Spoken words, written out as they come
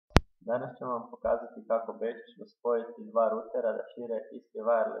Danas ćemo vam pokazati kako bežično spojiti dva rutera da šire isti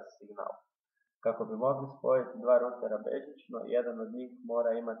wireless signal. Kako bi mogli spojiti dva rutera bežično, jedan od njih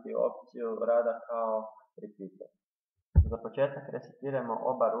mora imati opciju rada kao repeater. Za početak resetirajmo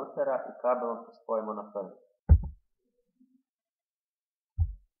oba rutera i kabelom se spojimo na prvi.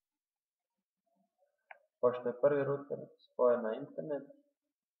 Pošto je prvi ruter spojen na internet,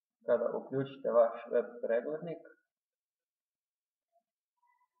 kada uključite vaš web preglednik,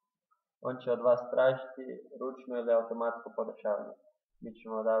 on će od vas tražiti ručno ili automatsko podešavanje. Mi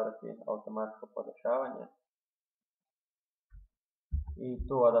ćemo odabrati automatsko podešavanje i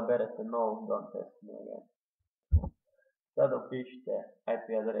tu odaberete No, Don't Test Me Again. Sada upišite IP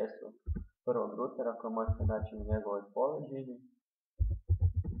adresu prvog rutera koju možete naći u njegovoj poleđini.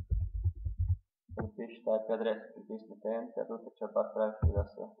 Upišite IP adresu, pritisnite Enter, ruter će vas tražiti da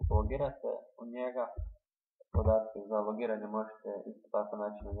se logirate u njega. Podatke za logiranje možete isto tako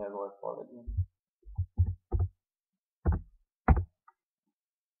naći na njegovoj poleđini.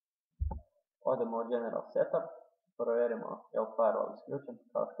 Odemo u General Setup, provjerimo je li firewall isključen,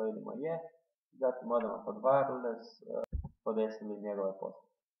 kao što vidimo je. Zatim odemo pod Wireless, podesili njegove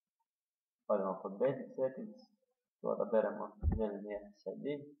poslove. Odemo pod Basic Settings, tu odaberemo željeni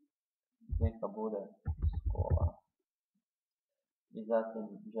SSID, neka bude Skola. I zatim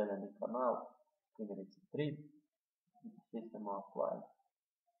željeni kanal, primjerice 3, stisnemo Apply,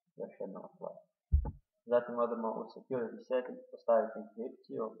 još jednom Apply. Zatim odemo u Security Settings, postaviti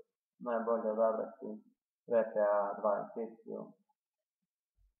enkripciju, najbolje odabrati VPA2 enkripciju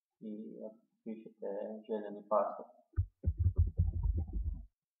i pišete željeni password.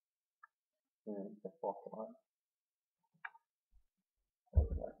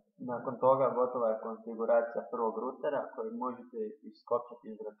 Nakon toga gotova je konfiguracija prvog rutera koji možete iskopčati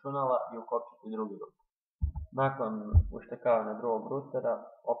iz računala i ukopčati drugi ruter. Nakon uštekavanja drugog rutera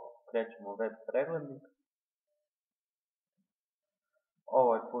opet krećemo u web preglednik.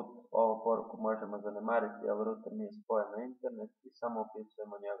 Ovaj put ovu poruku možemo zanemariti jer ruter nije spojen na internet i samo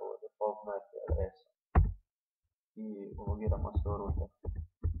upisujemo njegovu defaultnu IP adresu i ulogiramo se u ruter.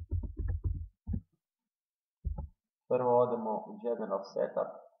 Prvo odemo u General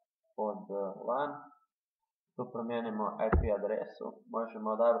Setup pod LAN, tu promijenimo IP adresu, možemo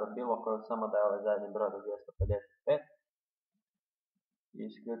odabrati bilo koju, samo da je ovaj zadnji broj do 255 i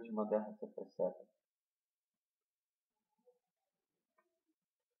isključimo DHCP server.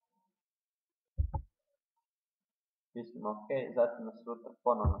 Stisnemo OK, zatim nas ruter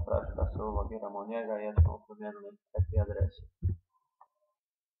ponovno traži da se ulogiramo u njega jer smo promijenili IP adresu.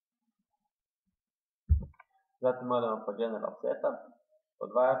 Zatim odemo po General Setup, pod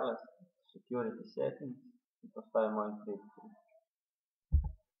Wireless, Security Settings i postavimo enkripciju.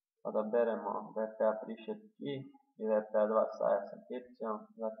 Odaberemo VPA Appreciate Key i VPA2 sa AES enkripcijom,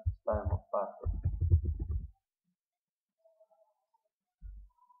 zatim stavimo password.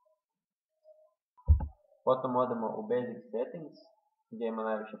 Potom odemo u Basic Settings gdje ima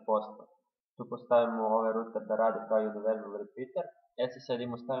najviše posla. Tu postavimo ovaj ruter da radi kao Universal Repeater. SSID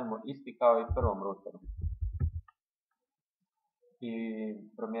mu stavimo isti kao i prvom ruteru. I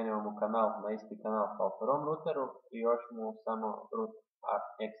promijenimo mu kanal na isti kanal kao prvom ruteru i još mu samo root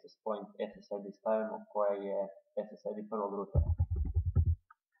access point SSID stavimo koja je SSID prvog rutera.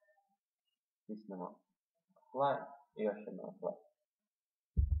 Stisnemo Apply i još jedno Apply.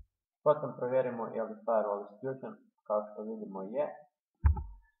 Potom provjerimo je li firewall isključen, kao što vidimo je.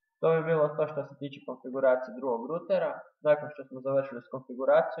 To bi bilo to što se tiče konfiguracije drugog rutera. Nakon što smo završili s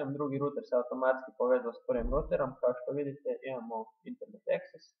konfiguracijom, drugi ruter se automatski povezao s prvim ruterom. Kao što vidite imamo internet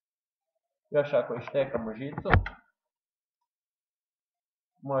access. Još ako ištekamo žicu,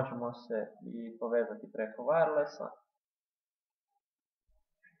 možemo se i povezati preko wirelessa.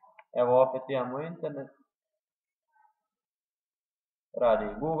 Evo opet imamo internet. Radi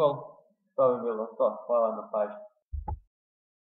i Google. To bi bilo to. Hvala na pažnji.